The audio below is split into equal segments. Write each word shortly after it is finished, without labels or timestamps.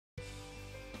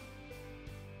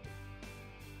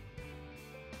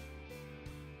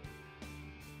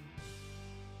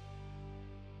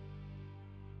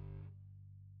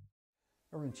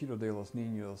Ranchito de los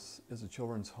Ninos is a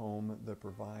children's home that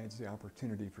provides the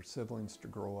opportunity for siblings to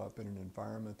grow up in an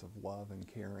environment of love and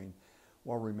caring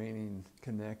while remaining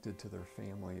connected to their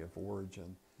family of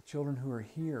origin. The children who are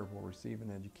here will receive an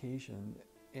education,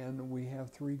 and we have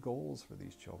three goals for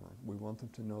these children. We want them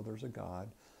to know there's a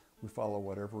God. We follow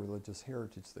whatever religious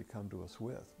heritage they come to us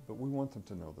with, but we want them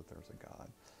to know that there's a God.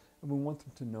 And we want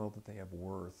them to know that they have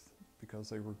worth because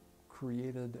they were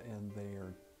created and they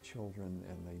are children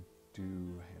and they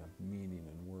do have meaning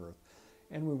and worth.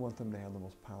 And we want them to have the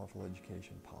most powerful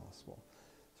education possible.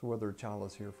 So whether a child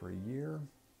is here for a year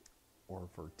or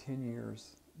for 10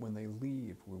 years, when they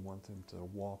leave, we want them to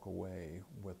walk away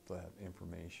with that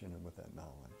information and with that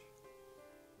knowledge.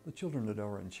 The children at El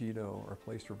Ranchito are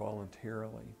placed here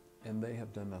voluntarily, and they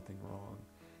have done nothing wrong.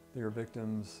 They are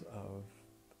victims of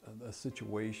a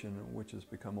situation which has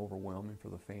become overwhelming for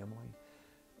the family.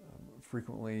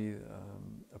 Frequently,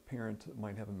 a parent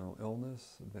might have a mental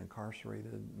illness, been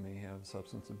incarcerated, may have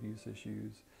substance abuse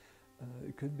issues.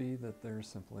 It could be that they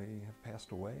simply have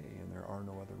passed away and there are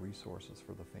no other resources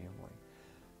for the family.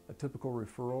 A typical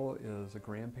referral is a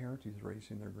grandparent who's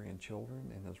raising their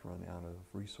grandchildren and has run out of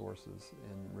resources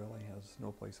and really has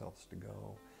no place else to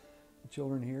go. The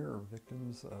children here are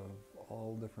victims of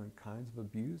all different kinds of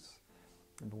abuse,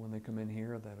 but when they come in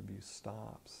here, that abuse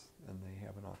stops and they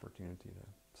have an opportunity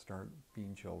to start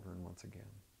being children once again.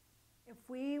 If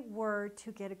we were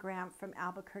to get a grant from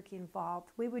Albuquerque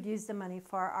Involved, we would use the money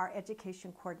for our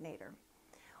education coordinator.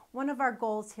 One of our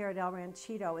goals here at El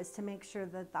Ranchito is to make sure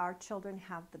that our children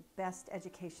have the best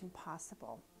education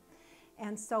possible.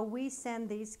 And so we send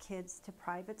these kids to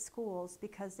private schools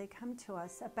because they come to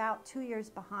us about 2 years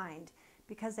behind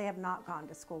because they have not gone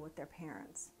to school with their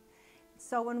parents.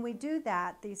 So when we do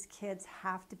that, these kids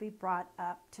have to be brought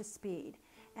up to speed.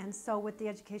 And so with the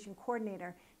education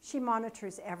coordinator, she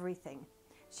monitors everything.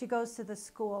 She goes to the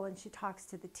school and she talks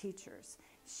to the teachers.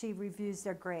 She reviews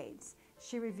their grades.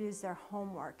 She reviews their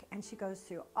homework, and she goes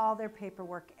through all their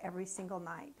paperwork every single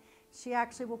night. She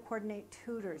actually will coordinate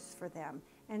tutors for them,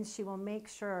 and she will make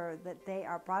sure that they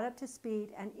are brought up to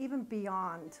speed and even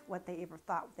beyond what they ever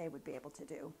thought they would be able to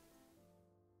do.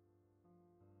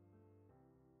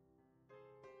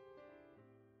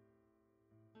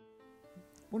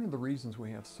 One of the reasons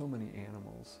we have so many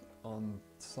animals on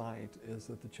site is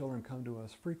that the children come to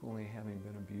us frequently having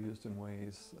been abused in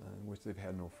ways in which they've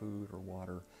had no food or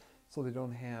water, so they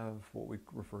don't have what we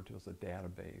refer to as a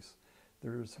database.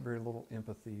 There's very little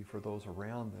empathy for those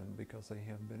around them because they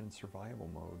have been in survival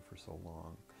mode for so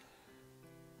long.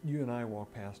 You and I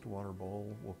walk past a water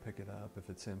bowl, we'll pick it up if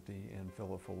it's empty and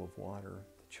fill it full of water.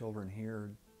 The children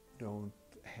here don't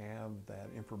have that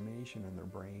information in their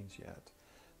brains yet.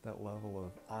 That level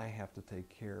of, I have to take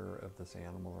care of this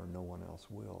animal or no one else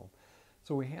will.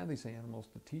 So we have these animals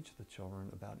to teach the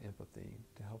children about empathy,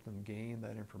 to help them gain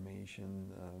that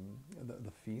information,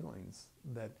 the feelings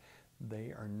that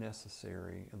they are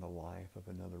necessary in the life of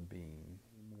another being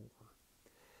more.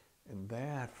 And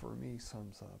that, for me,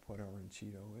 sums up what El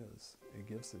Ranchito is. It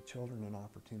gives the children an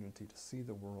opportunity to see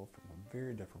the world from a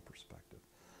very different perspective,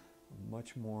 a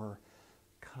much more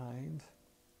kind,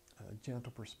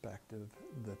 gentle perspective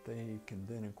that they can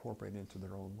then incorporate into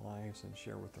their own lives and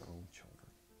share with their own children.